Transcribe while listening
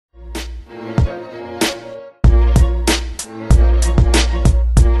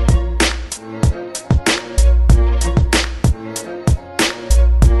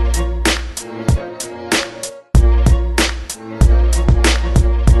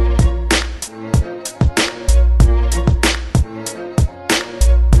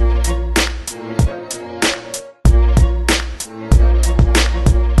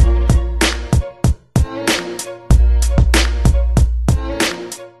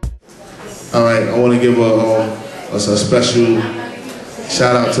All right, I want to give a special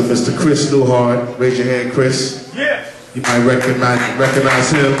shout out to Mr. Chris Newhart. Raise your hand, Chris. Yeah. You might recognize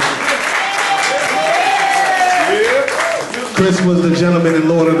him. Chris was the gentleman in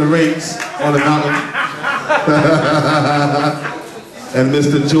Lord of the Rings on the mountain. And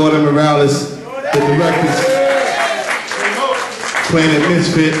Mr. Jordan Morales, the director, Planet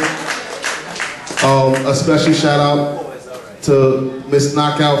Misfit. A special shout out to Miss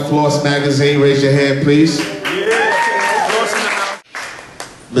Knockout Floss Magazine. Raise your hand, please.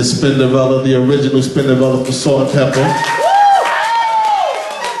 Miss Spinderella, the original Spinderella for Salt and Pepper.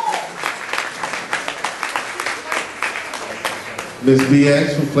 Miss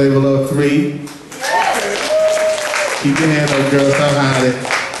BX from Flavor Love 3. Keep your hand up, girl. Stop hiding.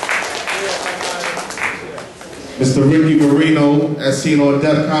 Mr. Ricky Marino, as seen on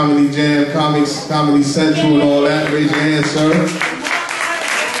Def Comedy Jam, Comics, Comedy Central, and all that. Raise your hand, sir.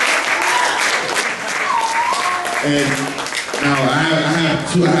 And now I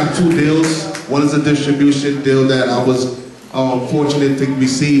have two deals. One is a distribution deal that I was fortunate to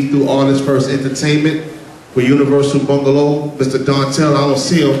receive through Artist First Entertainment for Universal Bungalow. Mr. Dontel, I don't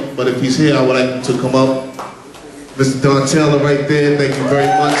see him, but if he's here, I would like him to come up. Mr. Dontel right there, thank you very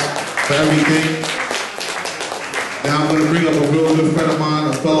much for everything. Now I'm going to bring up a real good friend of mine,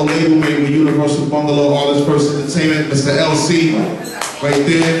 a fellow label mate with Universal Bungalow, Artist First Entertainment, Mr. LC, right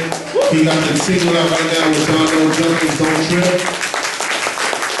there. He got the single out right now with Donald Jumpers, Don't Trip.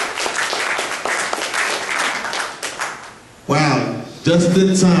 Wow, just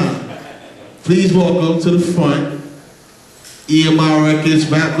in time. Please welcome to the front, EMI Records,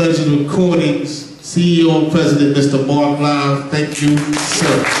 Rap Legend Recordings, CEO and President, Mr. Mark Live. Thank you,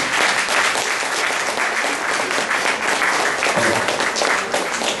 sir.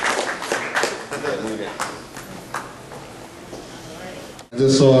 I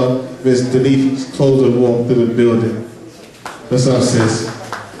just saw Miss Denise Closer walk through the building. What's up, sis?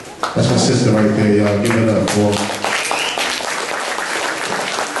 That's my sister right there, y'all. Give it up for her.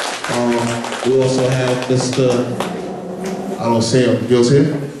 We also have Mr. I don't see him. Bill's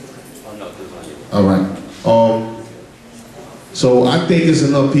here? All right. So I think there's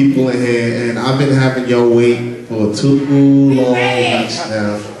enough people in here, and I've been having y'all wait for 2 long weeks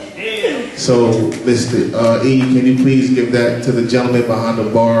now. So, Mr. E, can you please give that to the gentleman behind the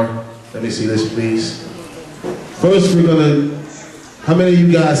bar? Let me see this, please. First, we're gonna. How many of you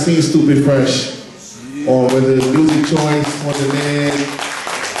guys seen Stupid Fresh? Or whether it's Music Choice, On Demand,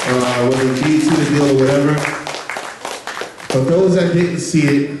 whether it's Beat to the Deal or whatever. For those that didn't see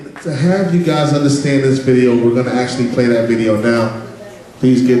it, to have you guys understand this video, we're gonna actually play that video now.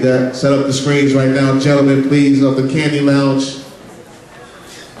 Please get that. Set up the screens right now, gentlemen, please, of the Candy Lounge.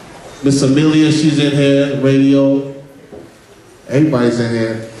 Miss Amelia, she's in here, radio. Everybody's in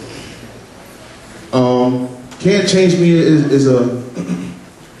here. Can't Change Me is a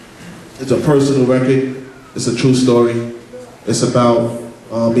personal record. It's a true story. It's about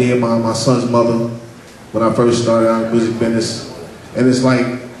me and my son's mother when I first started out in the music business. And it's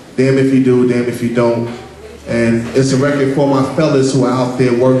like, damn if you do, damn if you don't. And it's a record for my fellas who are out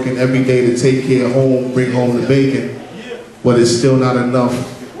there working every day to take care of home, bring home the bacon. But it's still not enough.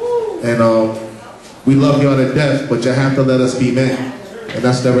 And we love y'all to death, but you have to let us be men. And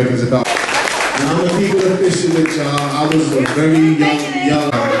that's what that record's about. Now I'm gonna keep it official with y'all. I was a very young.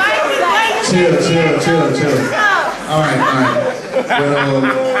 Chill. All right. But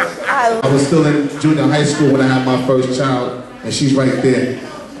I was still in junior high school when I had my first child, and she's right there.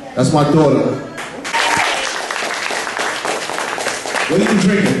 That's my daughter. What are you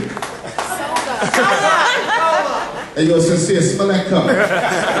drinking? Hey, yo, Sincere, smell that cup.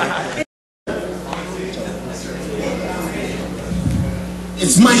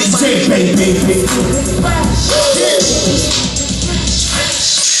 It's Mikey Jay, baby.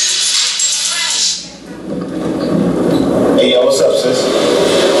 Hey, yo, what's up, sis?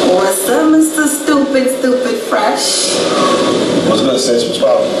 What's up, Mr. Stupid Fresh? What's good, sis? What's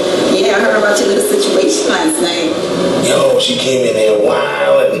wrong? Yeah, I heard about your little situation last night. Yo, she came in there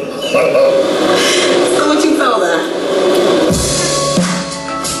wilding. So what you told her?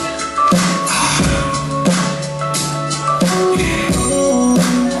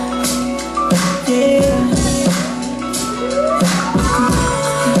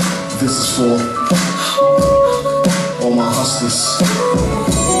 This is for all my hustlers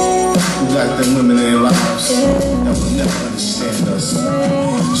who got them women in their lives that will never understand us.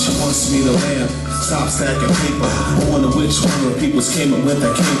 She wants me to lamp, stop stacking paper. I wonder which one of the peoples came up with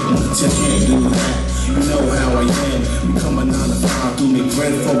that caper. See, I can't do that, you know how I am. Become a 9 to 5, do me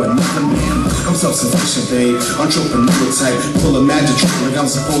bread for another man. I'm self-sufficient, babe, entrepreneur type. Full of magic trick like I'm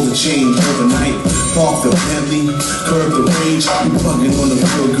supposed to change overnight. Park the Bentley, curve the range. You fucking on the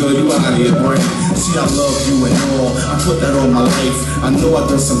real good, you out of your brain. See, I love you and all, I put that on my life. I know I've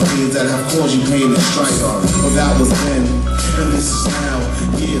done some things that have caused you pain and strife, but that was then, and this is now.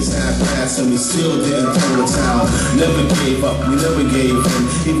 Years have passed and we still didn't throw the towel. Never gave up, we never gave in.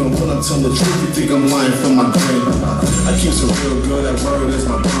 Even when I'm telling the truth, you think I'm lying from my grave. I keep so real good, that word is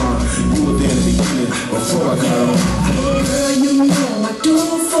my bond. You were there in the beginning, before I got on. Girl, you know I do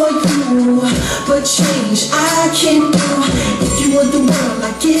for you, but change I can't do. If you want the world,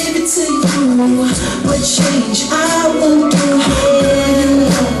 I give it to you, but change I won't do. Girl, you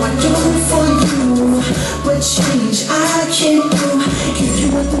know I do for you, but change I can't do. If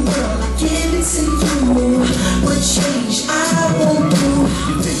you want the world, I give it to you, but change I won't do.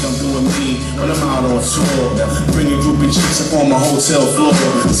 You think I'm doing me when I'm out on tour, bringing groupie chicks up on my hotel floor.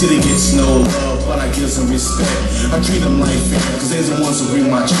 See, they get no love, but I give some respect. I treat them like fair, cause they're the ones who bring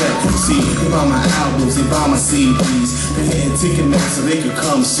my check. See, they buy my albums, they buy my CDs. They hitting Ticketmaster so they could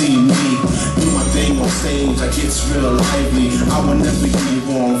come see me. Do my thing on stage, I get real lively. I will never get you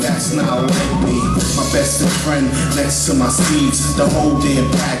wrong, that's not like me. My bestest friend next to my seeds, the whole damn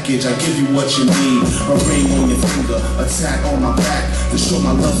package, I give you what you need. A ring on your finger, a tat on my back, to show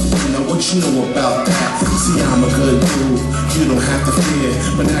my love for you. Now what you know about that? See, I'm a good dude, you don't have to fear.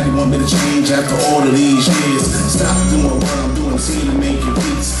 But now you want me to change after all of these years. Stop doing what I'm doing, see to make your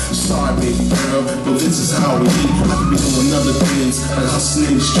beats. Sorry baby girl, but this is how we eat. I could be doing other things, like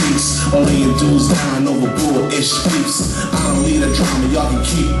hustling in the streets, or laying dudes down over bull-ish beefs. I don't need a drama, y'all can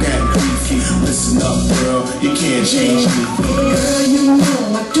keep that beef. Listen up girl, you can't change me. Girl, you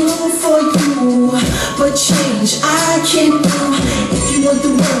know I do for you, but change I can't do. If you want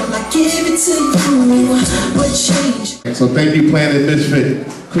the world, I give it to you, but change. So thank you, Planet Misfit,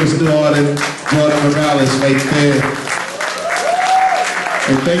 Chris Jordan, Jordan Morales right there.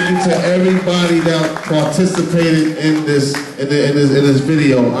 And thank you to everybody that participated in this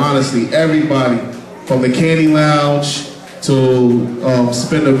video. Honestly, everybody from the Candy Lounge to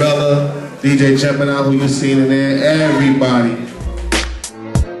Spinderella, DJ Gemini, who you've seen in there, everybody.